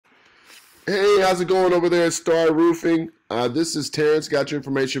Hey, how's it going over there at Star Roofing? This is Terrence. Got your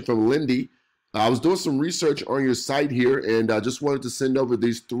information from Lindy. I was doing some research on your site here, and I just wanted to send over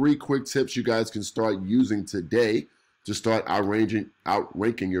these three quick tips you guys can start using today to start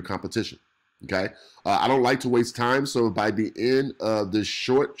outranking your competition. Okay, I don't like to waste time, so by the end of this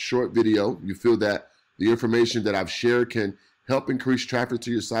short video, you feel that the information that I've shared can help increase traffic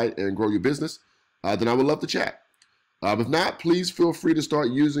to your site and grow your business, then I would love to chat. If not, please feel free to start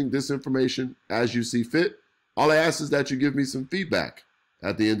using this information as you see fit. All I ask is that you give me some feedback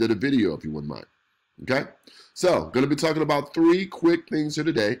at the end of the video if you wouldn't mind. Okay? So, going to be talking about three quick things here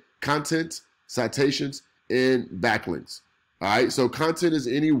today: content, citations, and backlinks. All right, so content is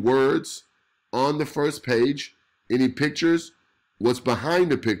any words on the first page, any pictures, what's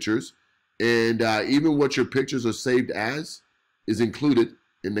behind the pictures, and even what your pictures are saved as is included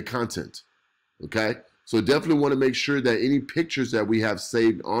in the content. Okay? So definitely want to make sure that any pictures that we have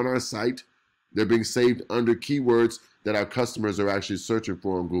saved on our site, they're being saved under keywords that our customers are actually searching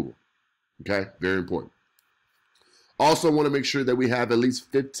for on Google. Okay, very important. Also want to make sure that we have at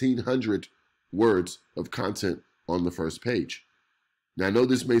least 1,500 words of content on the first page. Now I know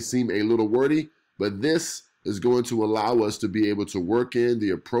this may seem a little wordy, but this is going to allow us to be able to work in the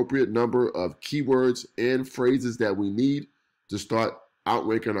appropriate number of keywords and phrases that we need to start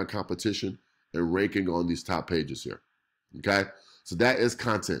outranking our competition and ranking on these top pages here. Okay, so that is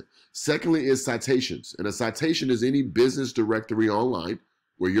content. Secondly is citations, and a citation is any business directory online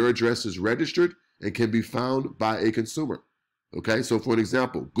where your address is registered and can be found by a consumer. Okay, so for an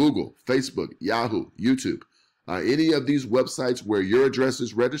example, Google, Facebook, Yahoo, YouTube, any of these websites where your address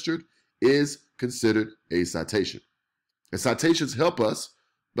is registered is considered a citation. And citations help us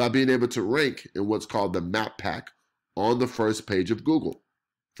by being able to rank in what's called the map pack on the first page of Google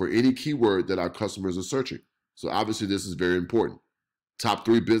for any keyword that our customers are searching. So obviously this is very important. Top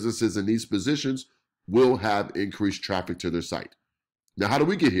 3 businesses in these positions will have increased traffic to their site. Now, how do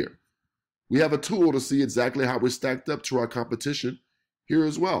we get here? We have a tool to see exactly how we're stacked up to our competition here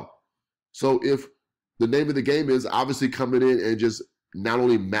as well. So if the name of the game is obviously coming in and just not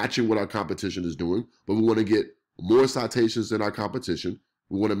only matching what our competition is doing, but we want to get more citations than our competition.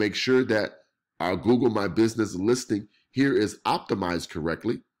 We want to make sure that our Google My Business listing here is optimized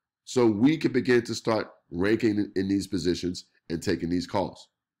correctly so we can begin to start ranking in these positions and taking these calls.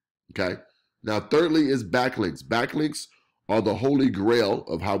 Okay. Now, thirdly is backlinks. Backlinks are the holy grail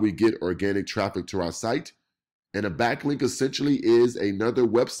of how we get organic traffic to our site. And a backlink essentially is another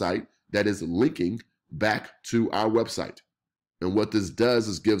website that is linking back to our website. And what this does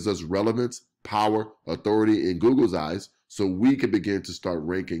is gives us relevance, power, authority in Google's eyes so we can begin to start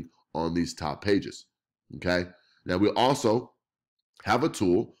ranking on these top pages. Okay. Now, we also have a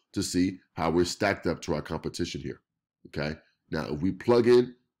tool to see how we're stacked up to our competition here. Okay. Now, if we plug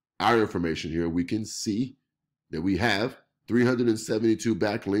in our information here, we can see that we have 372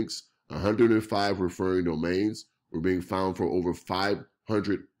 backlinks, 105 referring domains. We're being found for over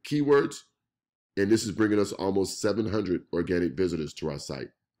 500 keywords. And this is bringing us almost 700 organic visitors to our site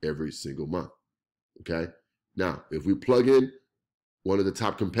every single month. Okay. Now, if we plug in one of the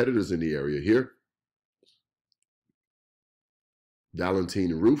top competitors in the area here,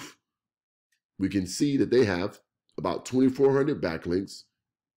 Valentine Roof, we can see that they have about 2,400 backlinks,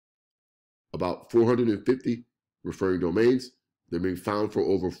 about 450 referring domains. They're being found for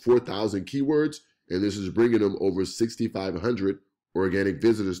over 4,000 keywords, and this is bringing them over 6,500 organic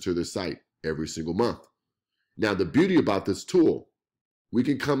visitors to their site every single month. Now, the beauty about this tool, we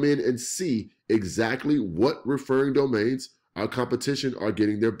can come in and see exactly what referring domains our competition are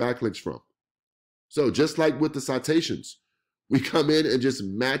getting their backlinks from. So just like with the citations, we come in and just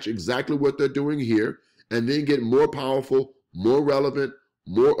match exactly what they're doing here and then get more powerful, more relevant,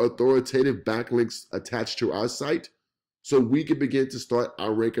 more authoritative backlinks attached to our site so we can begin to start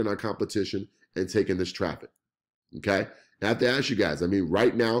outranking our competition and taking this traffic. Okay? I have to ask you guys, I mean,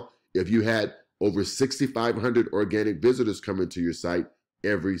 right now, if you had over 6,500 organic visitors coming to your site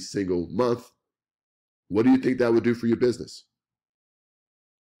every single month, what do you think that would do for your business?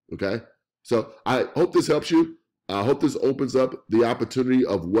 Okay? So I hope this helps you. I hope this opens up the opportunity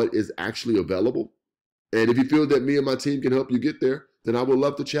of what is actually available. And if you feel that me and my team can help you get there, then I would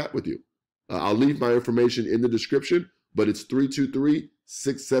love to chat with you. I'll leave my information in the description, but it's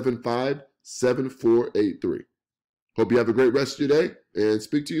 323-675-7483. Hope you have a great rest of your day and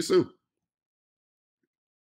speak to you soon.